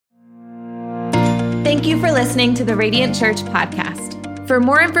Thank you for listening to the Radiant Church podcast. For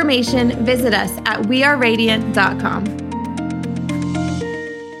more information, visit us at weareradiant.com.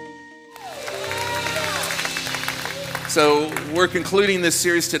 So we're concluding this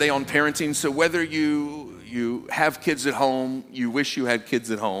series today on parenting. So whether you have kids at home, you wish you had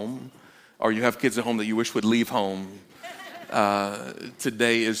kids at home, or you have kids at home that you wish would leave home,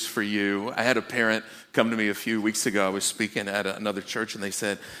 today is for you. I had a parent come to me a few weeks ago. I was speaking at another church, and they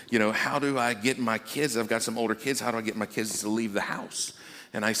said, how do I get my kids? I've got some older kids. How do I get my kids to leave the house?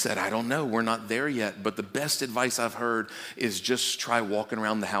 And I said, I don't know. We're not there yet. But the best advice I've heard is just try walking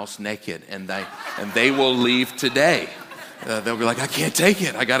around the house naked, and they will leave today. They'll be like, I can't take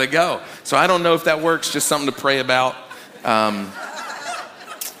it. I got to go. So I don't know if that works. Just something to pray about. But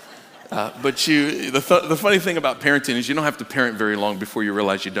the funny thing about parenting is you don't have to parent very long before you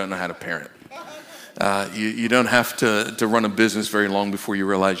realize you don't know how to parent. You don't have to run a business very long before you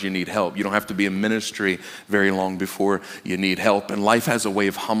realize you need help. You don't have to be in ministry very long before you need help. And life has a way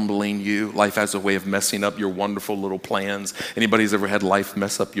of humbling you. Life has a way of messing up your wonderful little plans. Anybody's ever had life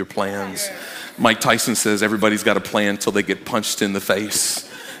mess up your plans? Mike Tyson says everybody's got a plan until they get punched in the face.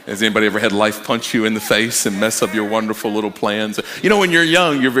 Has anybody ever had life punch you in the face and mess up your wonderful little plans? When you're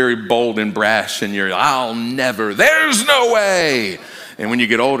young, you're very bold and brash, and I'll never, there's no way. And when you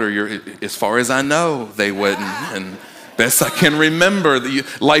get older, as far as I know, they wouldn't. And best I can remember,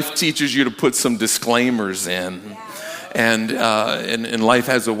 life teaches you to put some disclaimers in. And life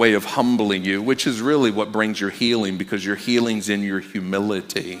has a way of humbling you, which is really what brings your healing, because your healing's in your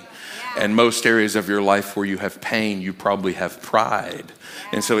humility. And most areas of your life where you have pain, you probably have pride.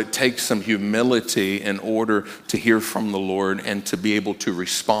 And so it takes some humility in order to hear from the Lord and to be able to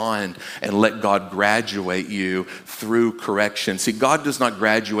respond and let God graduate you through correction. See, God does not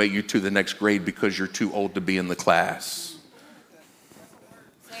graduate you to the next grade because you're too old to be in the class.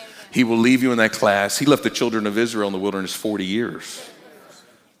 He will leave you in that class. He left the children of Israel in the wilderness 40 years.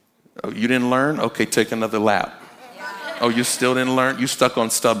 Oh, you didn't learn? Okay, take another lap. Oh, you still didn't learn? You stuck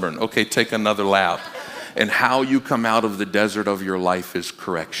on stubborn. Okay, take another lap. And how you come out of the desert of your life is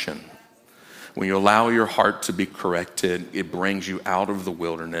correction. When you allow your heart to be corrected, it brings you out of the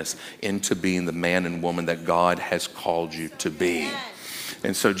wilderness into being the man and woman that God has called you to be.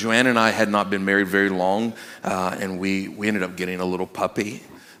 And so Joanne and I had not been married very long, and we ended up getting a little puppy.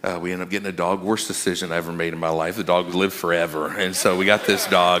 We ended up getting a dog. Worst decision I ever made in my life. The dog lived forever. And so we got this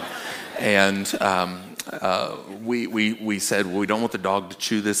dog, and we said, well, we don't want the dog to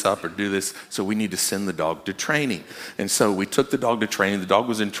chew this up or do this, so we need to send the dog to training. And so we took the dog to training. The dog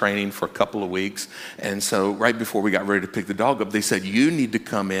was in training for a couple of weeks. And so right before we got ready to pick the dog up, they said, you need to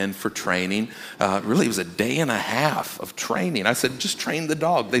come in for training. Really, it was a day and a half of training. I said, just train the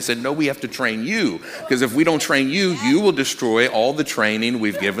dog. They said, no, we have to train you, because if we don't train you, you will destroy all the training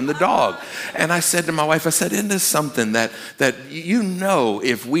we've given the dog. And I said to my wife, I said, isn't this something that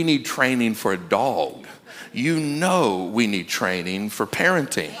if we need training for a dog, we need training for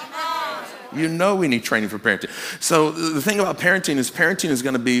parenting. We need training for parenting. So the thing about parenting is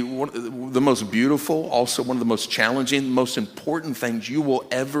going to be the most beautiful, also one of the most challenging, most important things you will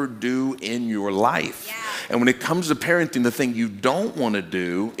ever do in your life. Yeah. And when it comes to parenting, the thing you don't want to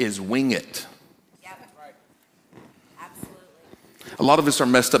do is wing it. Yep. Right. Absolutely. A lot of us are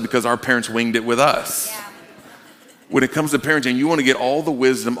messed up because our parents winged it with us. Yeah. When it comes to parenting, you want to get all the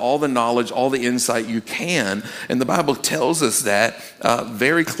wisdom, all the knowledge, all the insight you can. And the Bible tells us that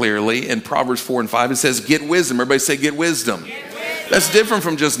very clearly in Proverbs 4 and 5. It says, get wisdom. Everybody say, get wisdom. Get wisdom. That's different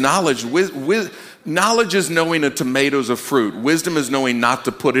from just knowledge. Knowledge is knowing a tomato's a fruit. Wisdom is knowing not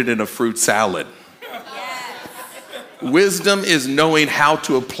to put it in a fruit salad. Yes. Wisdom is knowing how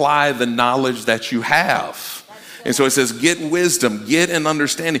to apply the knowledge that you have. And so it says, get wisdom, get an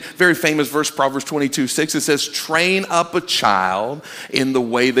understanding. Very famous verse, Proverbs 22:6. It says, train up a child in the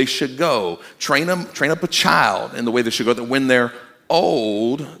way they should go. Train up a child in the way they should go, that when they're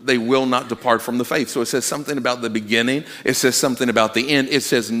old, they will not depart from the faith. So it says something about the beginning. It says something about the end. It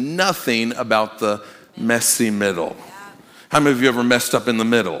says nothing about the messy middle. How many of you ever messed up in the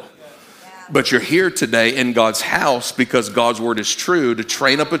middle? But you're here today in God's house because God's word is true, to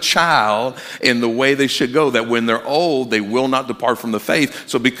train up a child in the way they should go, that when they're old, they will not depart from the faith.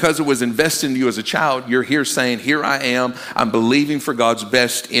 So because it was invested in you as a child, you're here saying, here I am, I'm believing for God's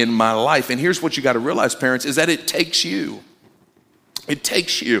best in my life. And here's what you got to realize, parents, is that it takes you. It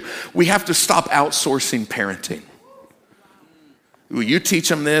takes you. We have to stop outsourcing parenting. Well, you teach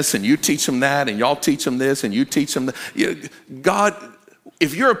them this, and you teach them that, and y'all teach them this, and you teach them that. God...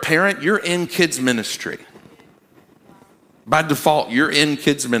 If you're a parent, you're in kids ministry. By default, you're in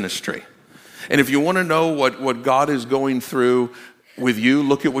kids ministry. And if you want to know what God is going through with you,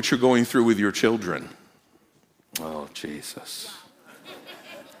 look at what you're going through with your children. Jesus.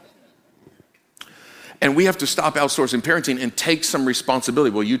 And we have to stop outsourcing parenting and take some responsibility.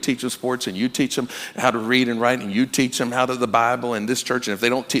 Well, you teach them sports, and you teach them how to read and write, and you teach them how to the Bible in this church. And if they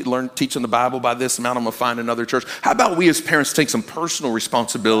don't teach them the Bible by this amount, I'm going to find another church. How about we as parents take some personal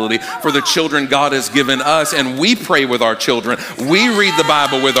responsibility for the children God has given us, and we pray with our children. We read the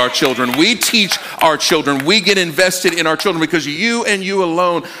Bible with our children. We teach our children. We get invested in our children because you and you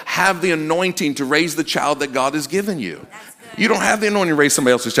alone have the anointing to raise the child that God has given you. You don't have the anointing to raise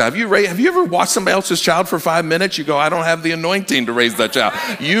somebody else's child. Have you ever watched somebody else's child for 5 minutes? You go, I don't have the anointing to raise that child.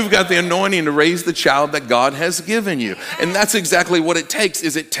 You've got the anointing to raise the child that God has given you. And that's exactly what it takes,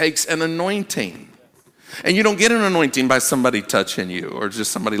 is it takes an anointing. And you don't get an anointing by somebody touching you or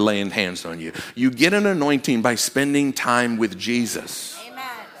just somebody laying hands on you. You get an anointing by spending time with Jesus. Amen.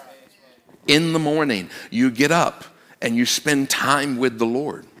 In the morning, you get up and you spend time with the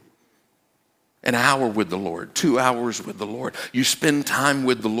Lord. An hour with the Lord, 2 hours with the Lord. You spend time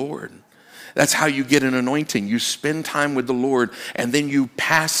with the Lord. That's how you get an anointing. You spend time with the Lord, and then you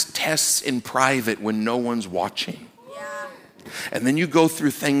pass tests in private when no one's watching. Yeah. And then you go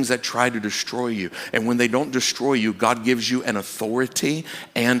through things that try to destroy you. And when they don't destroy you, God gives you an authority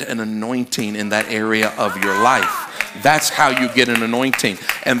and an anointing in that area of your life. That's how you get an anointing.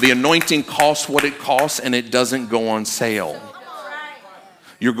 And the anointing costs what it costs, and it doesn't go on sale.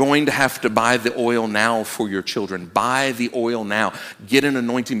 You're going to have to buy the oil now for your children. Buy the oil now. Get an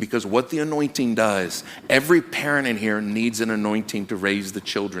anointing, because what the anointing does, every parent in here needs an anointing to raise the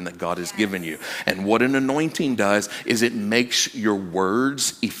children that God has given you. And what an anointing does is it makes your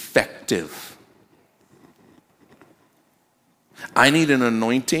words effective. I need an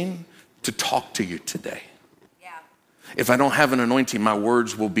anointing to talk to you today. Yeah. If I don't have an anointing, my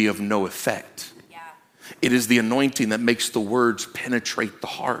words will be of no effect. It is the anointing that makes the words penetrate the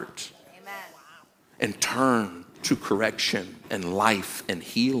heart. Amen. And turn to correction and life and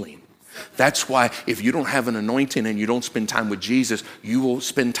healing. That's why if you don't have an anointing and you don't spend time with Jesus, you will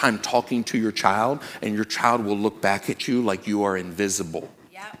spend time talking to your child, and your child will look back at you like you are invisible.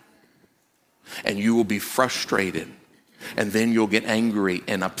 Yep. And you will be frustrated, and then you'll get angry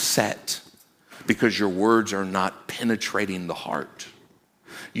and upset because your words are not penetrating the heart.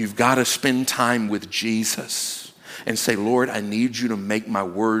 You've got to spend time with Jesus and say, Lord, I need you to make my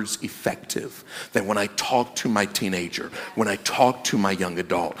words effective. That when I talk to my teenager, when I talk to my young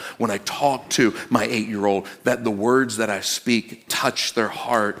adult, when I talk to my 8-year-old, that the words that I speak touch their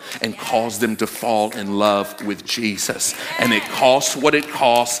heart and cause them to fall in love with Jesus. And it costs what it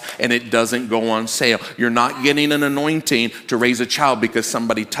costs, and it doesn't go on sale. You're not getting an anointing to raise a child because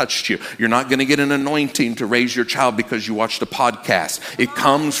somebody touched you. You're not going to get an anointing to raise your child because you watched a podcast. It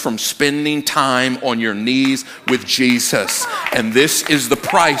comes from spending time on your knees with Jesus. And this is the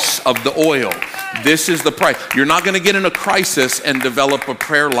price of the oil. This is the price. You're not going to get in a crisis and develop a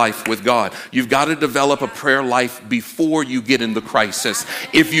prayer life with God. You've got to develop a prayer life before you get in the crisis.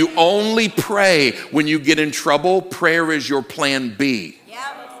 If you only pray when you get in trouble, prayer is your plan B.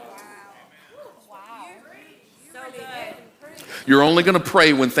 You're only going to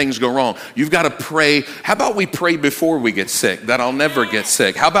pray when things go wrong. You've got to pray. How about we pray before we get sick, that I'll never get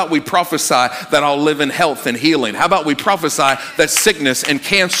sick? How about we prophesy that I'll live in health and healing? How about we prophesy that sickness and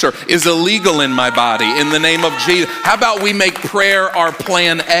cancer is illegal in my body in the name of Jesus? How about we make prayer our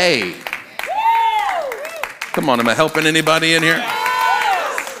plan A? Come on, am I helping anybody in here?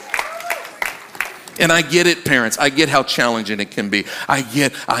 And I get it, parents. I get how challenging it can be.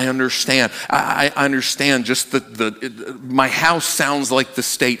 I understand. I understand just my house sounds like the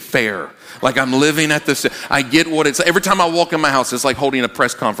state fair. Like I'm living at this. I get what it's. Every time I walk in my house, it's like holding a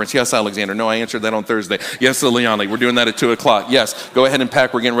press conference. Yes, Alexander. No, I answered that on Thursday. Yes, Liliana, we're doing that at 2:00. Yes, go ahead and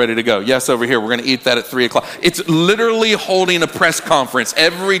pack. We're getting ready to go. Yes, over here, we're going to eat that at 3:00. It's literally holding a press conference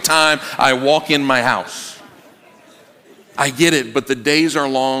every time I walk in my house. I get it, but the days are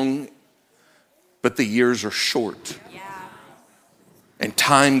long, but the years are short. Yeah. And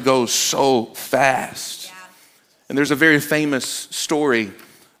time goes so fast. Yeah. And there's a very famous story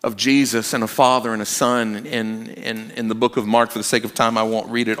of Jesus and a father and a son in the book of Mark. For the sake of time, I won't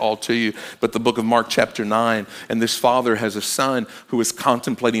read it all to you, but the book of Mark chapter 9. And this father has a son who is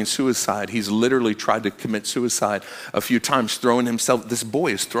contemplating suicide. He's literally tried to commit suicide a few times, this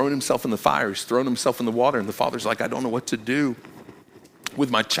boy is throwing himself in the fire. He's throwing himself in the water. And the father's like, I don't know what to do with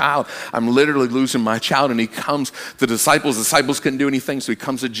my child. I'm literally losing my child. And he comes to the disciples couldn't do anything. So he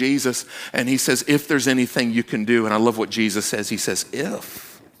comes to Jesus and he says, if there's anything you can do. And I love what Jesus says. He says, if.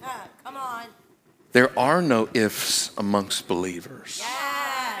 Come on. There are no ifs amongst believers.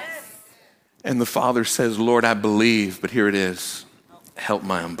 Yes. And the father says, Lord, I believe, but here it is. Help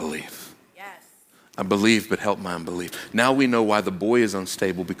my unbelief. Yes. I believe, but help my unbelief. Now we know why the boy is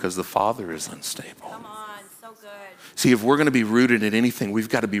unstable, because the father is unstable. Come on, so good. See, if we're going to be rooted in anything, we've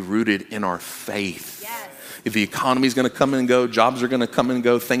got to be rooted in our faith. Yes. If the economy is going to come and go, jobs are going to come and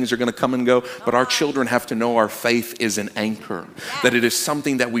go, things are going to come and go, but our children have to know our faith is an anchor, that it is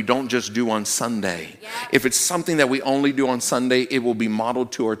something that we don't just do on Sunday. If it's something that we only do on Sunday, it will be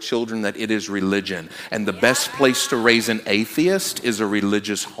modeled to our children that it is religion. And the best place to raise an atheist is a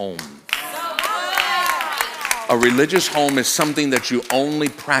religious home. A religious home is something that you only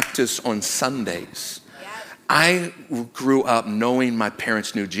practice on Sundays. I grew up knowing my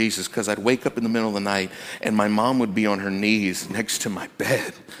parents knew Jesus because I'd wake up in the middle of the night and my mom would be on her knees next to my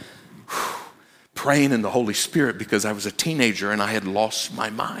bed praying in the Holy Spirit because I was a teenager and I had lost my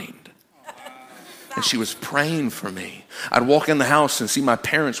mind. And she was praying for me. I'd walk in the house and see my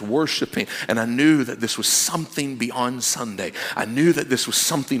parents worshiping, and I knew that this was something beyond Sunday. I knew that this was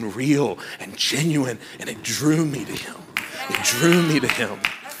something real and genuine, and it drew me to Him. It drew me to Him.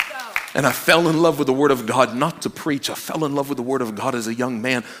 And I fell in love with the Word of God, not to preach. I fell in love with the Word of God as a young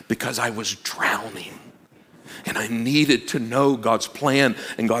man because I was drowning. And I needed to know God's plan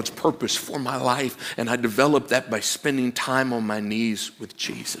and God's purpose for my life. And I developed that by spending time on my knees with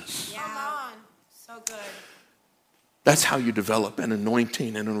Jesus. Come on. So good. That's how you develop an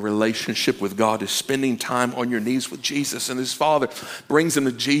anointing and a relationship with God, is spending time on your knees with Jesus. And his father brings him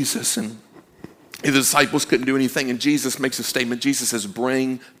to Jesus, and the disciples couldn't do anything, and Jesus makes a statement. Jesus says,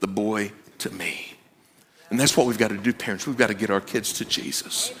 "Bring the boy to me." And that's what we've got to do, parents. We've got to get our kids to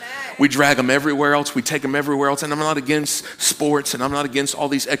Jesus. Amen. We drag them everywhere else. We take them everywhere else. And I'm not against sports, and I'm not against all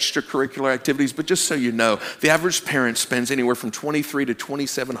these extracurricular activities. But just so you know, the average parent spends anywhere from $2,300 to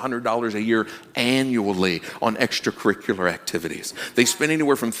 $2,700 a year annually on extracurricular activities. They spend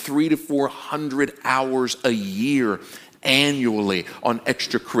anywhere from 300 to 400 hours a year annually on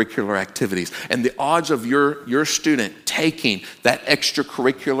extracurricular activities. And the odds of your student taking that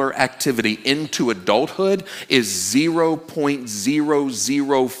extracurricular activity into adulthood is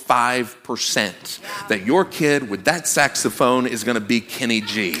 0.005%. That your kid with that saxophone is going to be Kenny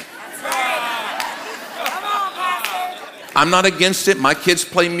G. I'm not against it. My kids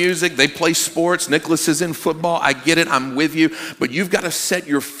play music. They play sports. Nicholas is in football. I get it. I'm with you. But you've got to set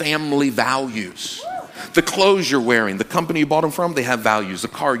your family values. The clothes you're wearing, the company you bought them from, they have values. The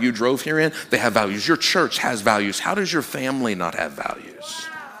car you drove here in, they have values. Your church has values. How does your family not have values?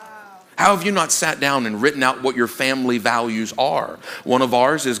 How have you not sat down and written out what your family values are? One of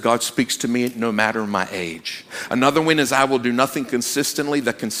ours is God speaks to me no matter my age. Another one is I will do nothing consistently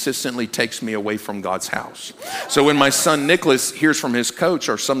that consistently takes me away from God's house. So when my son Nicholas hears from his coach,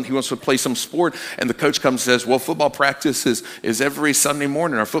 or he wants to play some sport, and the coach comes and says, well, football practice is every Sunday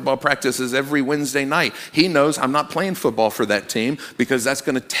morning, or football practice is every Wednesday night. He knows I'm not playing football for that team because that's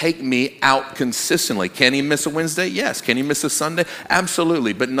going to take me out consistently. Can he miss a Wednesday? Yes. Can he miss a Sunday?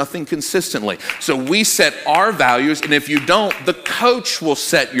 Absolutely, but nothing consistently. So we set our values, and if you don't, the coach will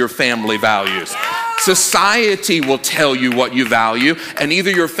set your family values. Society will tell you what you value, and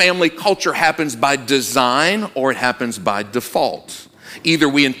either your family culture happens by design or it happens by default. Either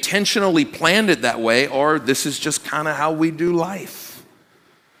we intentionally planned it that way, or this is just kind of how we do life.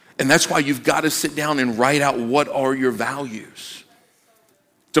 And that's why you've got to sit down and write out what are your values.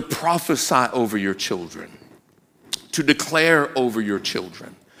 To prophesy over your children. To declare over your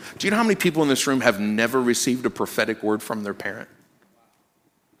children. Do you know how many people in this room have never received a prophetic word from their parent?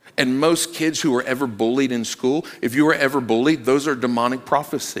 And most kids who were ever bullied in school, if you were ever bullied, those are demonic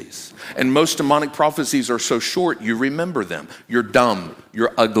prophecies. And most demonic prophecies are so short, you remember them. You're dumb,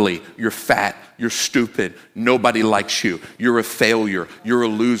 you're ugly, you're fat, you're stupid, nobody likes you, you're a failure, you're a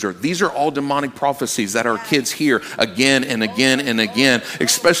loser. These are all demonic prophecies that our kids hear again and again and again,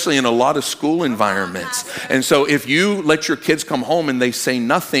 especially in a lot of school environments. And so if you let your kids come home and they say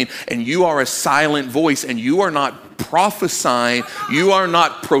nothing, and you are a silent voice, and you are not prophesying, you are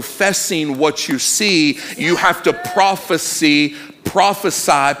not professing what you see, you have to prophecy,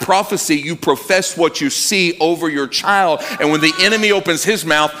 you profess what you see over your child. And when the enemy opens his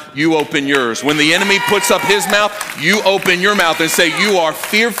mouth, you open yours. When the enemy puts up his mouth, you open your mouth and say, you are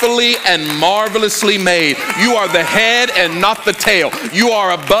fearfully and marvelously made. You are the head and not the tail. You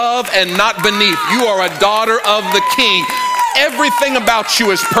are above and not beneath. You are a daughter of the King. Everything about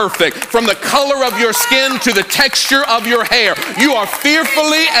you is perfect, from the color of your skin to the texture of your hair. You are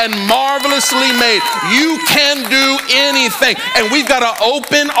fearfully and marvelously made. You can do anything. And we've got to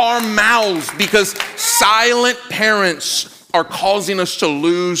open our mouths, because silent parents are causing us to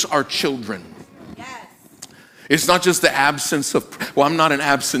lose our children. Yes. It's not just the absence of, well, I'm not an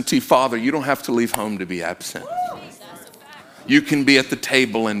absentee father. You don't have to leave home to be absent. You can be at the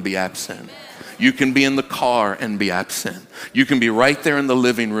table and be absent. You can be in the car and be absent. You can be right there in the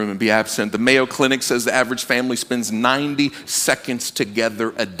living room and be absent. The Mayo Clinic says the average family spends 90 seconds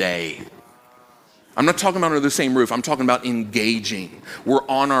together a day. I'm not talking about under the same roof. I'm talking about engaging. We're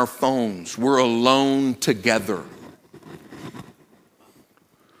on our phones. We're alone together.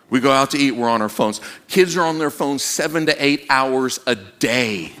 We go out to eat, we're on our phones. Kids are on their phones 7 to 8 hours a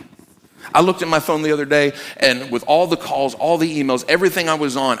day. I looked at my phone the other day, and with all the calls, all the emails, everything I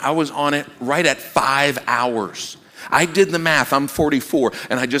was on it right at 5 hours. I did the math, I'm 44,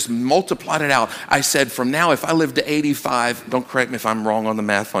 and I just multiplied it out. I said, from now, if I live to 85, don't correct me if I'm wrong on the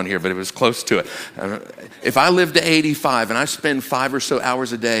math on here, but it was close to it. If I live to 85 and I spend 5 or so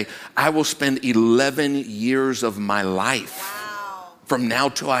hours a day, I will spend 11 years of my life from now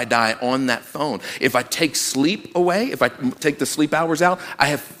till I die on that phone. If I take sleep away, if I take the sleep hours out, I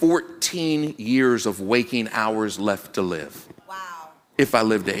have 14 years of waking hours left to live. Wow. If I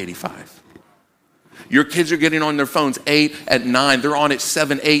live to 85. Your kids are getting on their phones 8 at 9. They're on it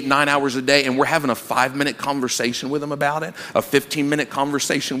 7, 8, 9 hours a day, and we're having a 5-minute conversation with them about it, a 15-minute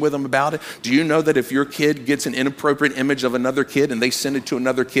conversation with them about it. Do you know that if your kid gets an inappropriate image of another kid and they send it to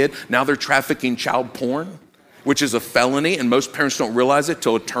another kid, now they're trafficking child porn? Which is a felony, and most parents don't realize it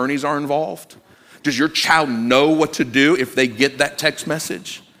till attorneys are involved. Does your child know what to do if they get that text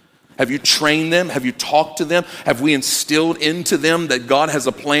message? Have you trained them? Have you talked to them? Have we instilled into them that God has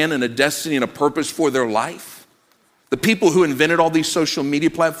a plan and a destiny and a purpose for their life? The people who invented all these social media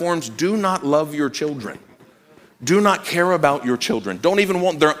platforms do not love your children. Do not care about your children. Don't even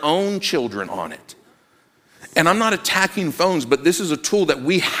want their own children on it. And I'm not attacking phones, but this is a tool that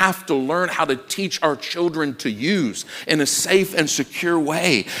we have to learn how to teach our children to use in a safe and secure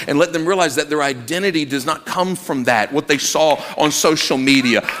way, and let them realize that their identity does not come from that, what they saw on social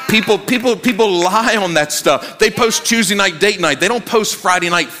media. People lie on that stuff. They post Tuesday night date night. They don't post Friday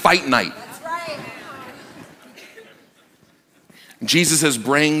night fight night. That's right. Jesus says,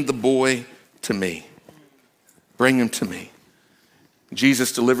 bring the boy to me. Bring him to me.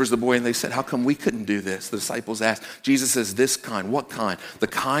 Jesus delivers the boy, and they said, how come we couldn't do this? The disciples asked. Jesus says, this kind. What kind? The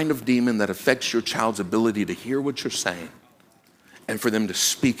kind of demon that affects your child's ability to hear what you're saying and for them to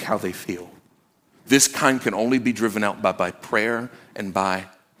speak how they feel. This kind can only be driven out by prayer and by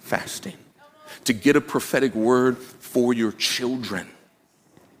fasting. To get a prophetic word for your children.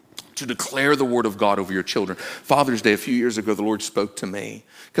 To declare the word of God over your children. Father's Day, a few years ago, the Lord spoke to me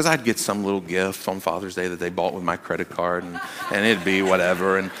because I'd get some little gift on Father's Day that they bought with my credit card, and it'd be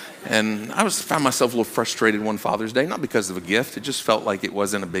whatever. And I found myself a little frustrated one Father's Day, not because of a gift. It just felt like it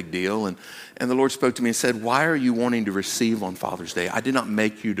wasn't a big deal. And the Lord spoke to me and said, why are you wanting to receive on Father's Day? I did not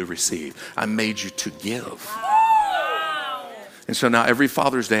make you to receive. I made you to give. And so now every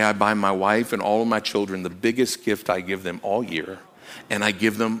Father's Day, I buy my wife and all of my children the biggest gift I give them all year. And I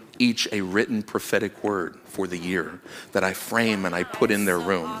give them each a written prophetic word for the year that I frame and I put in their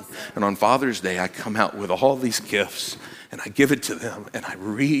room. And on Father's Day, I come out with all these gifts and I give it to them and I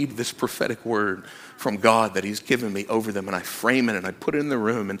read this prophetic word from God that he's given me over them, and I frame it and I put it in the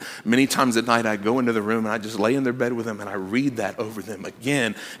room. And many times at night I go into the room and I just lay in their bed with them and I read that over them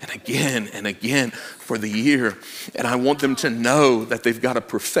again and again and again for the year. And I want them to know that they've got a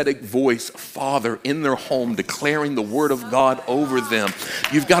prophetic voice, a father in their home declaring the word of God over them.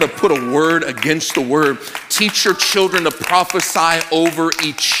 You've got to put a word against the word. Teach your children to prophesy over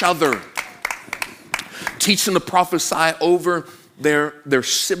each other. Teach them to prophesy over their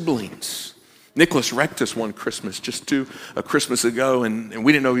siblings. Nicholas wrecked us one Christmas, just a Christmas ago, and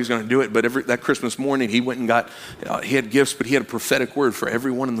we didn't know he was going to do it, but that Christmas morning he went and got, he had gifts, but he had a prophetic word for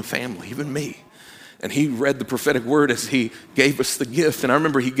everyone in the family, even me. And he read the prophetic word as he gave us the gift. And I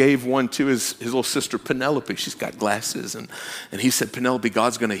remember he gave one to his little sister Penelope. She's got glasses, and he said, Penelope,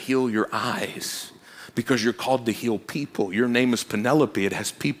 God's going to heal your eyes because you're called to heal people. Your name is Penelope. It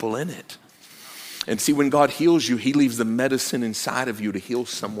has people in it. And see, when God heals you, he leaves the medicine inside of you to heal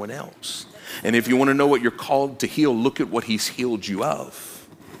someone else. And if you want to know what you're called to heal, look at what he's healed you of.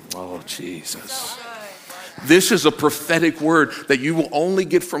 Oh, Jesus. This is a prophetic word that you will only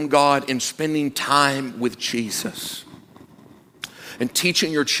get from God in spending time with Jesus. And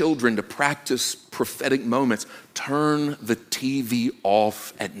teaching your children to practice prophetic moments. Turn the TV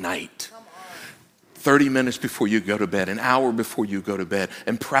off at night. 30 minutes before you go to bed, an hour before you go to bed,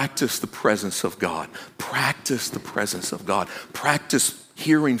 and practice the presence of God. Practice the presence of God. Practice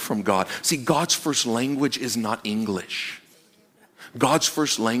hearing from God. See, God's first language is not English. God's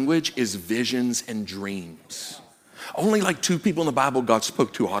first language is visions and dreams. Only like 2 people in the Bible God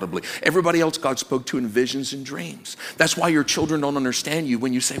spoke to audibly. Everybody else God spoke to in visions and dreams. That's why your children don't understand you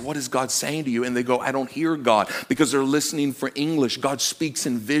when you say, what is God saying to you? And they go, I don't hear God, because they're listening for English. God speaks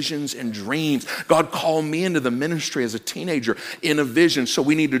in visions and dreams. God called me into the ministry as a teenager in a vision. So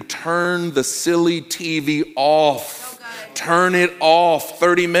we need to turn the silly TV off. Turn it off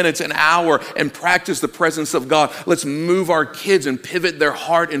 30 minutes, an hour, and practice the presence of God. Let's move our kids and pivot their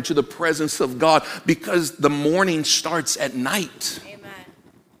heart into the presence of God, because the morning starts at night. Amen.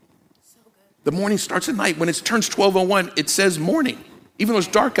 So good. The morning starts at night. When it turns 12:01, it says morning, even though it's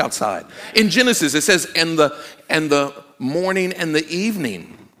dark outside. In Genesis, it says, and the morning and the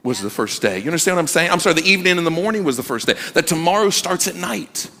evening was the first day. You understand what I'm saying? I'm sorry, the evening and the morning was the first day. That tomorrow starts at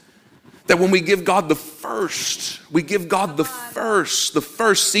night. That when we give God the first,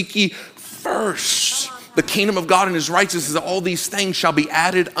 seek ye first the kingdom of God and his righteousness, all these things shall be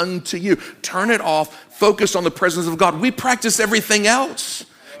added unto you. Turn it off, focus on the presence of God. We practice everything else.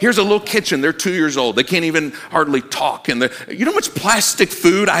 Here's a little kitchen. They're 2 years old. They can't even hardly talk. And you know how much plastic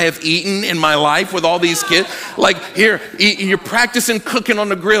food I have eaten in my life with all these kids? Like here, you're practicing cooking on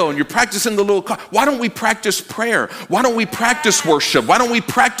the grill and you're practicing the little car. Why don't we practice prayer? Why don't we practice worship? Why don't we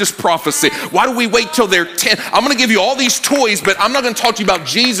practice prophecy? Why do we wait till they're 10? I'm going to give you all these toys, but I'm not going to talk to you about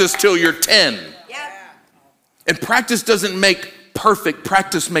Jesus till you're 10. And practice doesn't make perfect.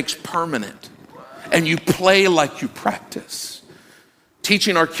 Practice makes permanent. And you play like you practice.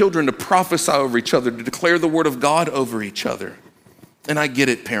 Teaching our children to prophesy over each other, to declare the word of God over each other. And I get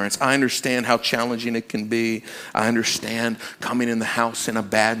it, parents. I understand how challenging it can be. I understand coming in the house in a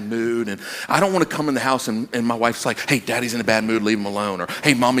bad mood. And I don't want to come in the house and my wife's like, hey, daddy's in a bad mood, leave him alone. Or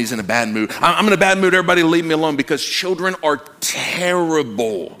hey, mommy's in a bad mood. I'm in a bad mood, everybody leave me alone. Because children are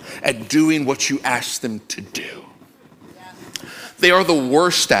terrible at doing what you ask them to do. They are the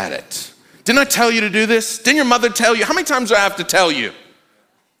worst at it. Didn't I tell you to do this? Didn't your mother tell you? How many times do I have to tell you?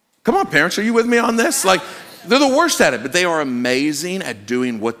 Come on, parents, are you with me on this? Like, they're the worst at it, but they are amazing at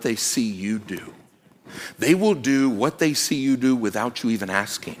doing what they see you do. They will do what they see you do without you even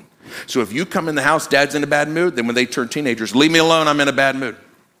asking. So if you come in the house, dad's in a bad mood, then when they turn teenagers, leave me alone, I'm in a bad mood.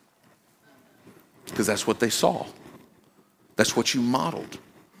 Because that's what they saw. That's what you modeled.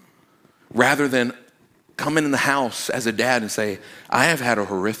 Rather than coming in the house as a dad and say, I have had a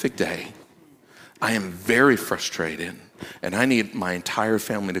horrific day. I am very frustrated, and I need my entire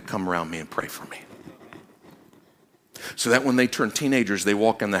family to come around me and pray for me. So that when they turn teenagers, they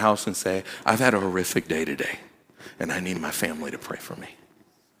walk in the house and say, I've had a horrific day today, and I need my family to pray for me.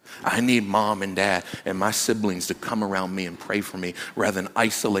 I need mom and dad and my siblings to come around me and pray for me, rather than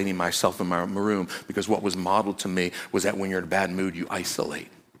isolating myself in my room, because what was modeled to me was that when you're in a bad mood, you isolate.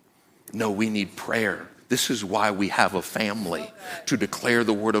 No, we need prayer. This is why we have a family, to declare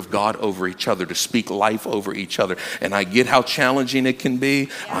the word of God over each other, to speak life over each other. And I get how challenging it can be.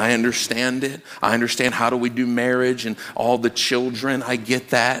 I understand it. I understand how do we do marriage and all the children. I get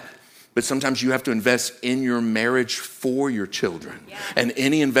that. But sometimes you have to invest in your marriage for your children. And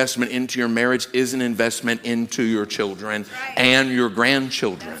any investment into your marriage is an investment into your children and your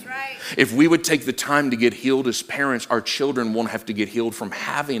grandchildren. If we would take the time to get healed as parents, our children won't have to get healed from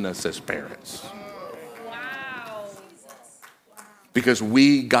having us as parents. Because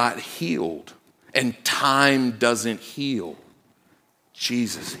we got healed, and time doesn't heal.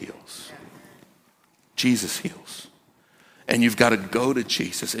 Jesus heals. Jesus heals. And you've got to go to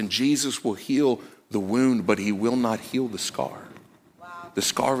Jesus, and Jesus will heal the wound, but he will not heal the scar. The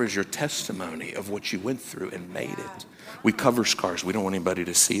scar is your testimony of what you went through and made it. We cover scars. We don't want anybody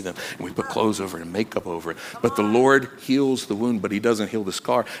to see them. And we put clothes over it and makeup over it. But the Lord heals the wound, but he doesn't heal the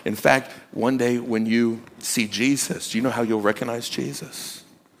scar. In fact, one day when you see Jesus, do you know how you'll recognize Jesus?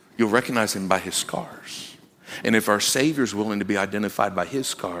 You'll recognize him by his scars. And if our Savior's willing to be identified by his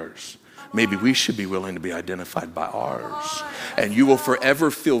scars, maybe we should be willing to be identified by ours. And you will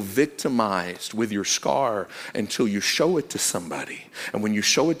forever feel victimized with your scar until you show it to somebody. And when you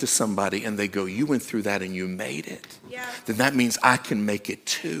show it to somebody and they go, you went through that and you made it, then that means I can make it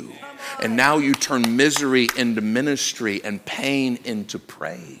too. And now you turn misery into ministry and pain into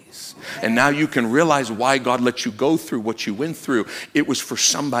praise. And now you can realize why God let you go through what you went through. It was for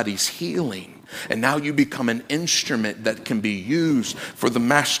somebody's healing. And now you become an instrument that can be used for the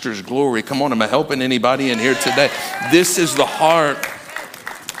master's glory. Come on, am I helping anybody in here today? This is the heart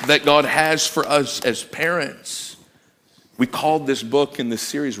that God has for us as parents. We called this book in this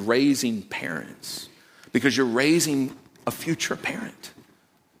series, Raising Parents, because you're raising a future parent.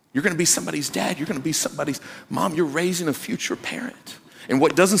 You're going to be somebody's dad. You're going to be somebody's mom. You're raising a future parent. And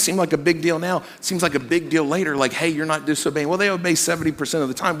what doesn't seem like a big deal now seems like a big deal later. Like, hey, you're not disobeying. Well, they obey 70% of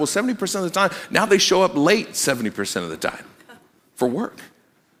the time. Well, 70% of the time, now they show up late 70% of the time for work.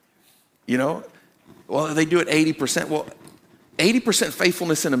 You know? Well, they do it 80%. Well, 80%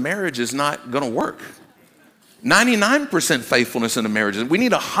 faithfulness in a marriage is not going to work. 99% faithfulness in a marriage. We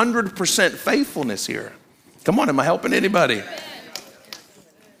need 100% faithfulness here. Come on, am I helping anybody?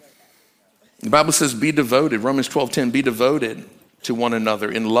 The Bible says be devoted. Romans 12:10, be devoted to one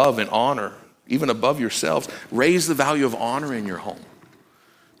another in love and honor, even above yourselves. Raise the value of honor in your home.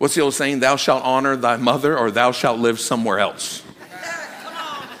 What's the old saying? Thou shalt honor thy mother, or thou shalt live somewhere else.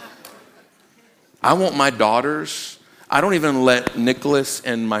 I want my daughters, I don't even let Nicholas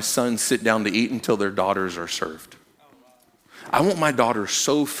and my son sit down to eat until their daughters are served. I want my daughters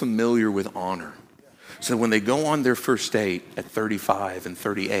so familiar with honor, so when they go on their first date at 35 and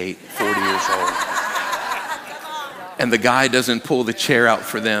 38, 40 years old, and the guy doesn't pull the chair out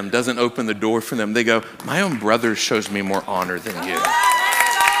for them, doesn't open the door for them, they go, my own brother shows me more honor than you.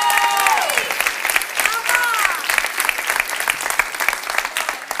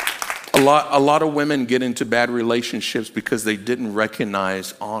 A lot of women get into bad relationships because they didn't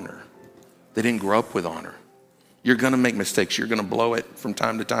recognize honor. They didn't grow up with honor. You're going to make mistakes. You're going to blow it from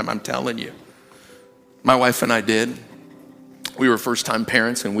time to time. I'm telling you. My wife and I did. We were first-time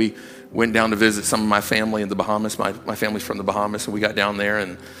parents, and we went down to visit some of my family in the Bahamas. My family's from the Bahamas, and we got down there,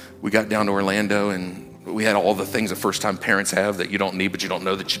 and we got down to Orlando, and we had all the things that first-time parents have that you don't need, but you don't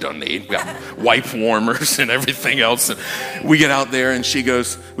know that you don't need. We got wipe warmers and everything else. And we get out there, and she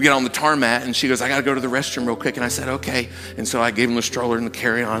goes, we get on the tarmac, and she goes, I got to go to the restroom real quick. And I said, okay. And so I gave him the stroller and the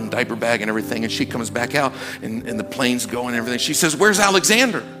carry-on, diaper bag and everything, and she comes back out, and the plane's going and everything. She says, where's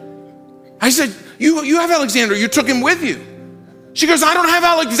Alexander? I said, you have Alexander. You took him with you. She goes, I don't have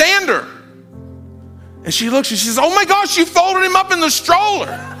Alexander. And she looks and she says, oh my gosh, you folded him up in the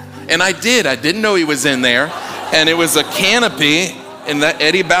stroller. And I did. I didn't know he was in there. And it was a canopy in that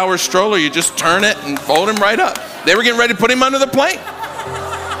Eddie Bauer stroller. You just turn it and fold him right up. They were getting ready to put him under the plane.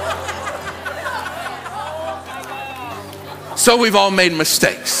 So we've all made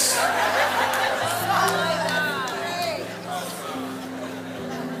mistakes.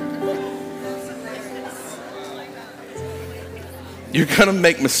 You're going to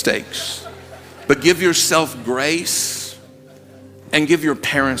make mistakes, but give yourself grace and give your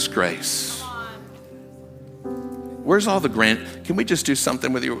parents grace. Where's all the can we just do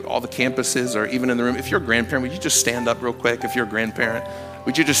something with you, all the campuses or even in the room? If you're a grandparent, would you just stand up real quick? If you're a grandparent,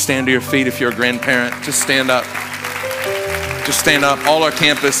 would you just stand to your feet? If you're a grandparent, just stand up. Just stand up. All our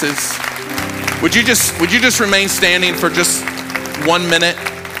campuses. Would you just remain standing for just 1 minute?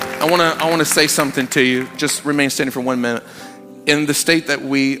 I want to say something to you. Just remain standing for 1 minute. In the state that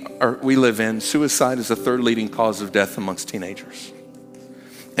we live in, suicide is the third leading cause of death amongst teenagers.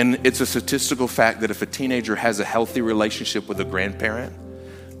 And it's a statistical fact that if a teenager has a healthy relationship with a grandparent,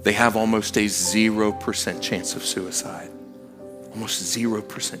 they have almost a 0% chance of suicide. Almost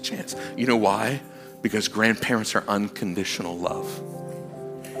 0% chance. You know why? Because grandparents are unconditional love.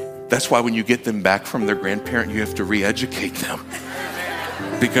 That's why when you get them back from their grandparent, you have to re-educate them.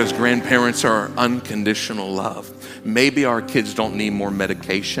 Because grandparents are unconditional love. Maybe our kids don't need more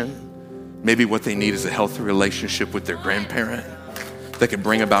medication. Maybe what they need is a healthy relationship with their grandparent that could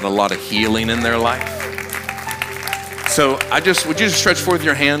bring about a lot of healing in their life. So would you just stretch forth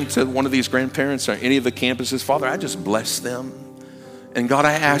your hand to one of these grandparents or any of the campuses? Father, I just bless them. And God,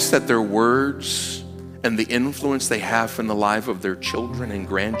 I ask that their words and the influence they have in the life of their children and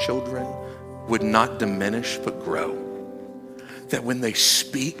grandchildren would not diminish but grow. That when they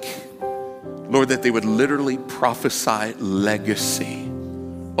speak, Lord, that they would literally prophesy legacy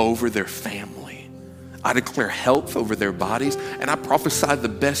over their family. I declare health over their bodies, and I prophesy the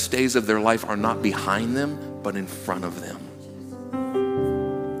best days of their life are not behind them, but in front of them.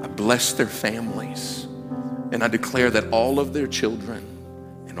 I bless their families, and I declare that all of their children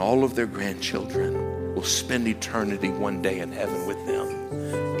and all of their grandchildren will spend eternity one day in heaven with them.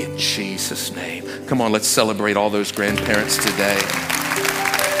 In Jesus' name. Come on, let's celebrate all those grandparents today.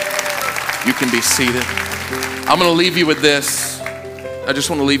 You can be seated. I'm going to leave you with this. I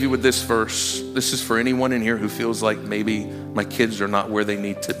just want to leave you with this verse. This is for anyone in here who feels like maybe my kids are not where they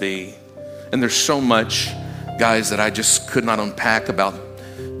need to be. And there's so much, guys, that I just could not unpack about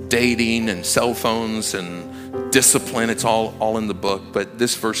dating and cell phones and discipline. It's all in the book. But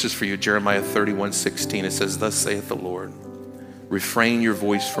this verse is for you, Jeremiah 31:16. It says, thus saith the Lord, refrain your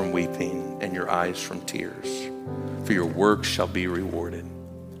voice from weeping and your eyes from tears, for your work shall be rewarded.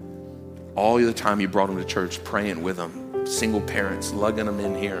 All the time you brought them to church, praying with them, single parents, lugging them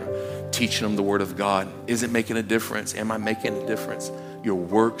in here, teaching them the word of God. Is it making a difference? Am I making a difference? your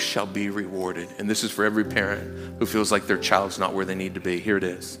work shall be rewarded. And this is for every parent who feels like their child's not where they need to be. Here it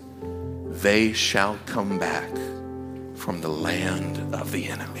is. They shall come back from the land of the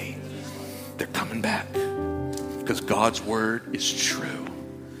enemy. They're coming back because God's word is true.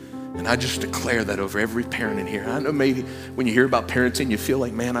 And I just declare that over every parent in here. I know maybe when you hear about parenting, you feel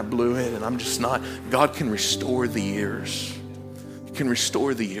like, man, I blew it and I'm just not. God can restore the years. He can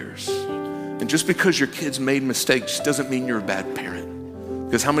restore the years. And just because your kids made mistakes doesn't mean you're a bad parent.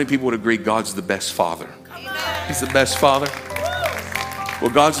 Because how many people would agree God's the best father? He's the best father. Well,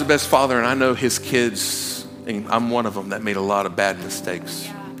 God's the best father, and I know his kids, and I'm one of them that made a lot of bad mistakes.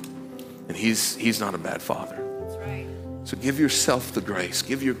 And he's not a bad father. So give yourself the grace.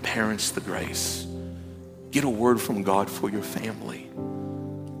 Give your parents the grace. Get a word from God for your family.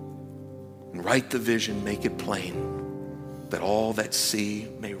 And write the vision, make it plain, that all that see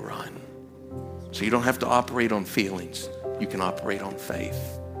may run. So you don't have to operate on feelings. You can operate on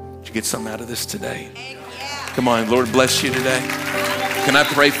faith. Did you get something out of this today? Come on, Lord bless you today. Can I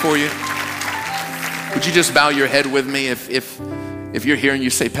pray for you? Would you just bow your head with me? If you're here and you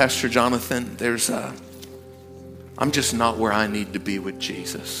say, Pastor Jonathan, I'm just not where I need to be with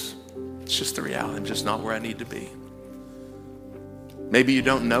Jesus. It's just the reality. I'm just not where I need to be. Maybe you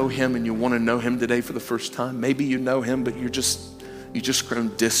don't know him and you want to know him today for the first time. Maybe you know him, but you just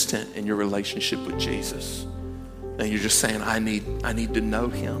grown distant in your relationship with Jesus. And you're just saying, I need to know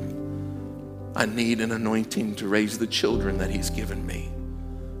him. I need an anointing to raise the children that he's given me.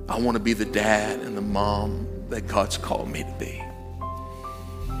 I want to be the dad and the mom that God's called me to be.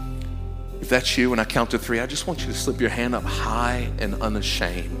 If that's you, when I count to 3, I just want you to slip your hand up high and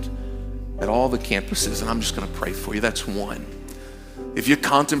unashamed at all the campuses, and I'm just going to pray for you. That's 1. If you're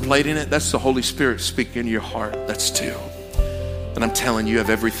contemplating it, that's the Holy Spirit speaking in your heart. That's 2. And I'm telling you, you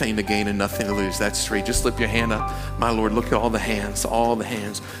have everything to gain and nothing to lose. That's 3. Just slip your hand up. My Lord, look at all the hands, all the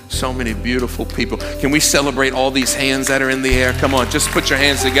hands. So many beautiful people. Can we celebrate all these hands that are in the air? Come on, just put your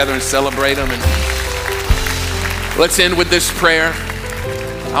hands together and celebrate them. And let's end with this prayer.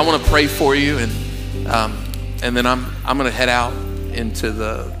 I want to pray for you, and then I'm going to head out into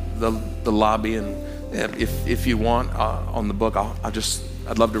the lobby, and if you want on the book,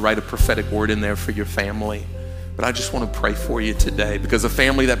 I'd love to write a prophetic word in there for your family. But I just want to pray for you today, because a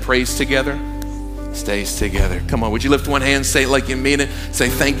family that prays together stays together. Come on, would you lift one hand, say it like you mean it. Say,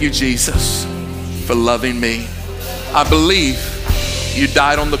 thank you, Jesus, for loving me. I believe you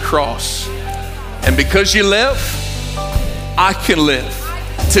died on the cross, and because you live, I can live.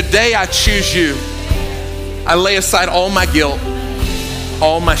 Today I choose you. I lay aside all my guilt,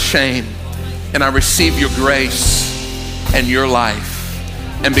 all my shame, and I receive your grace and your life.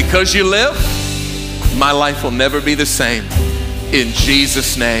 And because you live, my life will never be the same. In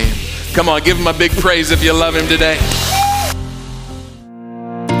Jesus' name. Come on, give him a big praise if you love him today.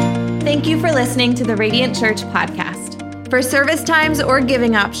 Thank you for listening to the Radiant Church podcast. For service times or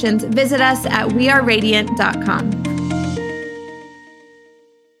giving options, visit us at weareradiant.com.